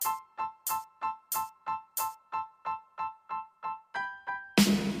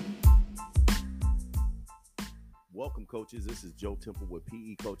Welcome, coaches. This is Joe Temple with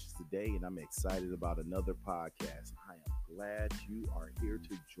PE Coaches Today, and I'm excited about another podcast. I am glad you are here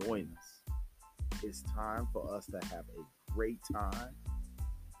to join us. It's time for us to have a great time.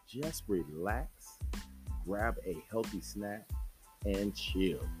 Just relax, grab a healthy snack, and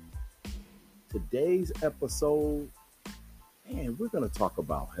chill. Today's episode, man, we're going to talk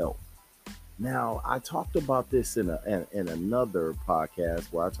about health. Now, I talked about this in another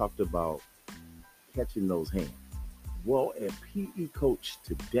podcast where I talked about catching those hands. Well, at PE Coach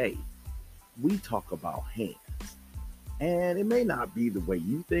Today, we talk about hands. And it may not be the way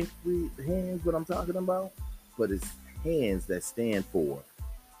you think hands, what I'm talking about, but it's hands that stand for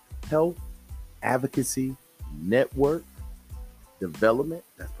health, advocacy, network, development,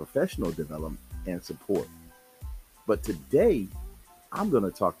 that's professional development, and support. But today, I'm going to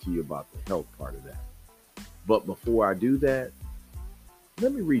talk to you about the health part of that. But before I do that,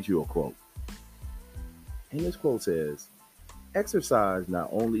 let me read you a quote. And this quote says, exercise not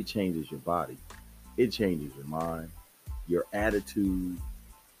only changes your body, it changes your mind, your attitude,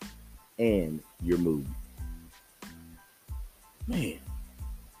 and your mood. Man,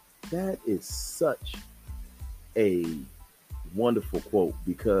 that is such a wonderful quote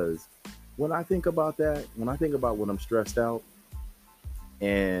because when I think about that, when I think about when I'm stressed out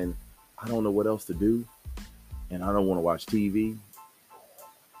and I don't know what else to do and I don't want to watch TV,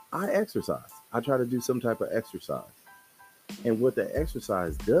 I exercise. I try to do some type of exercise. And what the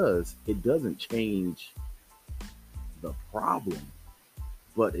exercise does, it doesn't change the problem,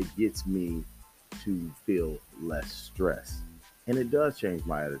 but it gets me to feel less stress. And it does change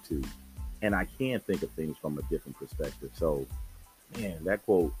my attitude. And I can think of things from a different perspective. So, man, that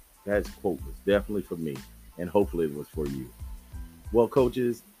quote was definitely for me. And hopefully it was for you. Well,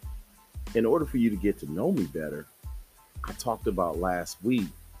 coaches, in order for you to get to know me better, I talked about last week,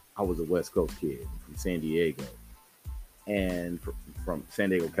 I was a West Coast kid from San Diego and from San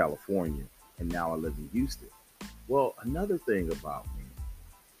Diego, California, and now I live in Houston. Well, another thing about me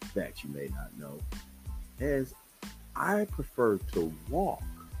that you may not know is I prefer to walk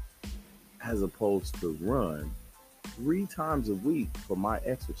as opposed to run 3 times a week for my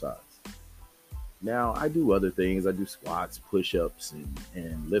exercise. Now, I do other things. I do squats, push-ups,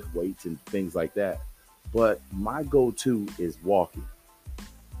 and lift weights and things like that. But my go-to is walking.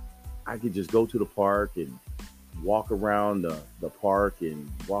 I could just go to the park and walk around the park and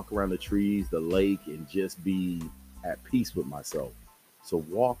walk around the trees, the lake, and just be at peace with myself. So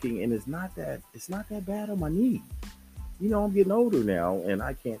walking, and it's not that bad on my knees. You know, I'm getting older now and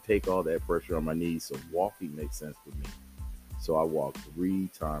I can't take all that pressure on my knees. So walking makes sense for me. So I walk 3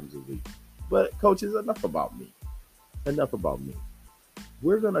 times a week. But coaches, enough about me.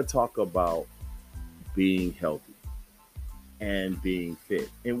 We're going to talk about being healthy and being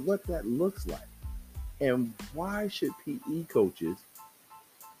fit and what that looks like. And why should PE coaches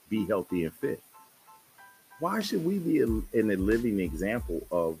be healthy and fit? Why should we be in a living example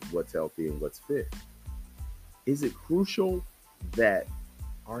of what's healthy and what's fit? Is it crucial that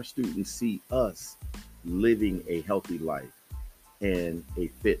our students see us living a healthy life and a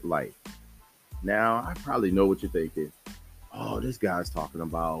fit life? Now, I probably know what you're thinking. Oh, this guy's talking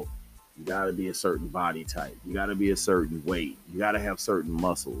about you got to be a certain body type. You got to be a certain weight. You got to have certain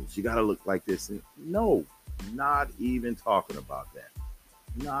muscles. You got to look like this. No, not even talking about that.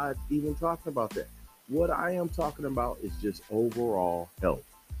 Not even talking about that. What I am talking about is just overall health.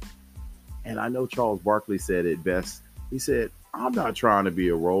 And I know Charles Barkley said it best. He said, I'm not trying to be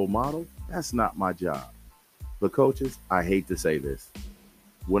a role model. That's not my job. But coaches, I hate to say this.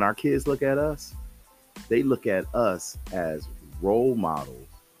 When our kids look at us, they look at us as role models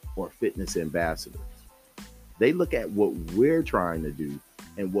or fitness ambassadors. They look at what we're trying to do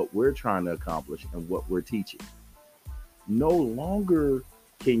and what we're trying to accomplish and what we're teaching. No longer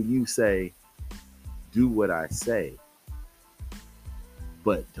can you say, do what I say,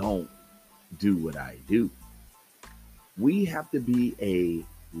 but don't do what I do. We have to be a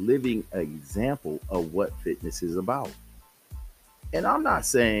living example of what fitness is about. And I'm not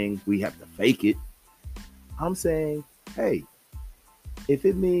saying we have to fake it. I'm saying, hey, if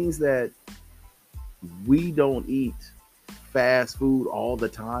it means that we don't eat fast food all the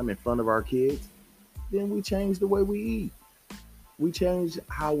time in front of our kids, then we change the way we eat. We change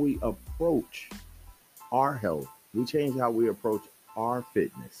how we approach our health. We change how we approach our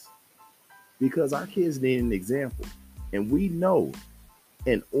fitness because our kids need an example. And we know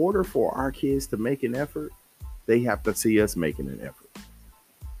in order for our kids to make an effort, they have to see us making an effort.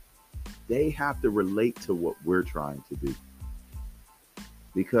 They have to relate to what we're trying to do.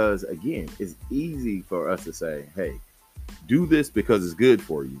 Because again, it's easy for us to say, hey, do this because it's good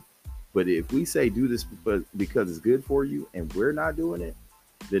for you. But if we say do this because it's good for you and we're not doing it,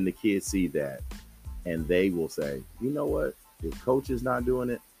 then the kids see that and they will say, you know what? If coach is not doing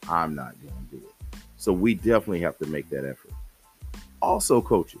it, I'm not going to do it. So we definitely have to make that effort. Also,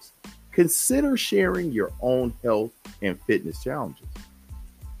 coaches, consider sharing your own health and fitness challenges.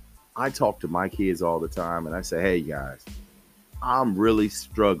 I talk to my kids all the time and I say, hey guys, I'm really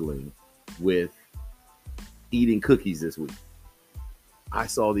struggling with eating cookies this week. I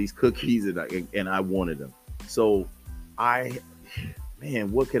saw these cookies and I wanted them. So I,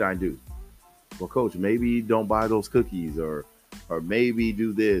 man, what can I do? Well, coach, maybe don't buy those cookies or maybe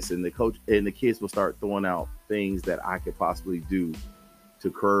do this. And the coach and the kids will start throwing out things that I could possibly do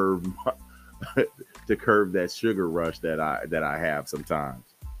to curb to curb that sugar rush that I have sometimes.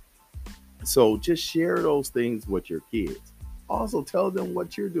 So just share those things with your kids. Also tell them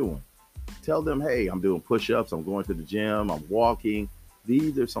what you're doing. Tell them, hey, I'm doing push-ups, I'm going to the gym, I'm walking.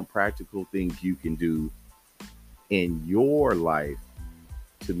 These are some practical things you can do in your life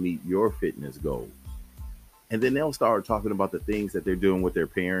to meet your fitness goals. And then they'll start talking about the things that they're doing with their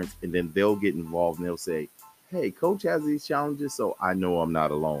parents, and then they'll get involved and they'll say, hey, coach has these challenges, so I know I'm not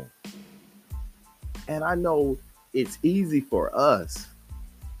alone. And I know it's easy for us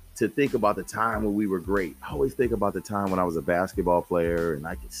to think about the time when we were great. I always think about the time when I was a basketball player and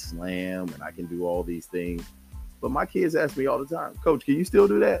I could slam and I can do all these things. But my kids ask me all the time, coach, can you still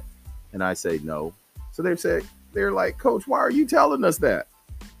do that? And I say no. So they're like, coach, why are you telling us that?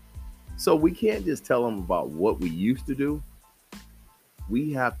 So we can't just tell them about what we used to do.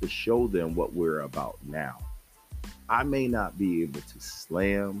 We have to show them what we're about now. I may not be able to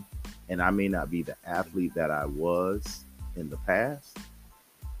slam and I may not be the athlete that I was in the past,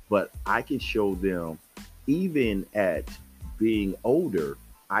 but I can show them even at being older,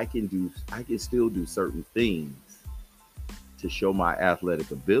 I can still do certain things to show my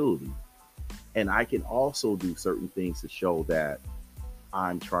athletic ability. And I can also do certain things to show that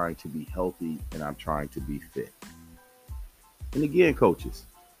I'm trying to be healthy and I'm trying to be fit. And again, coaches,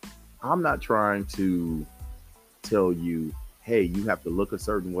 I'm not trying to tell you, hey, you have to look a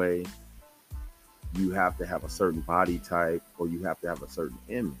certain way, you have to have a certain body type, or you have to have a certain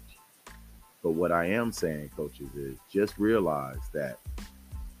image. But what I am saying, coaches, is just realize that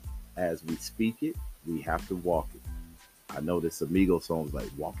as we speak it, we have to walk it. I know this Amigo song's like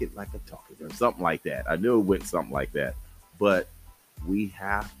 "Walk It Like a Talk It" or something like that. I knew it went something like that, but we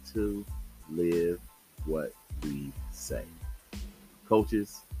have to live what we say.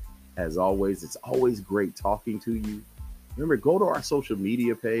 Coaches, as always, it's always great talking to you. Remember, go to our social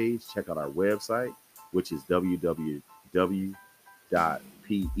media page, check out our website, which is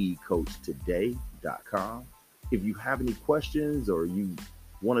www.pecoachtoday.com. If you have any questions or you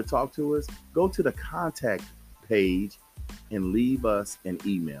want to talk to us, go to the contact page and leave us an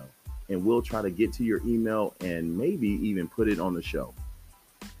email. And we'll try to get to your email and maybe even put it on the show.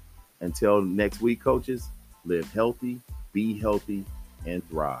 Until next week, coaches, live healthy, be healthy, and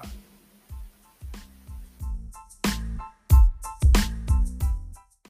thrive.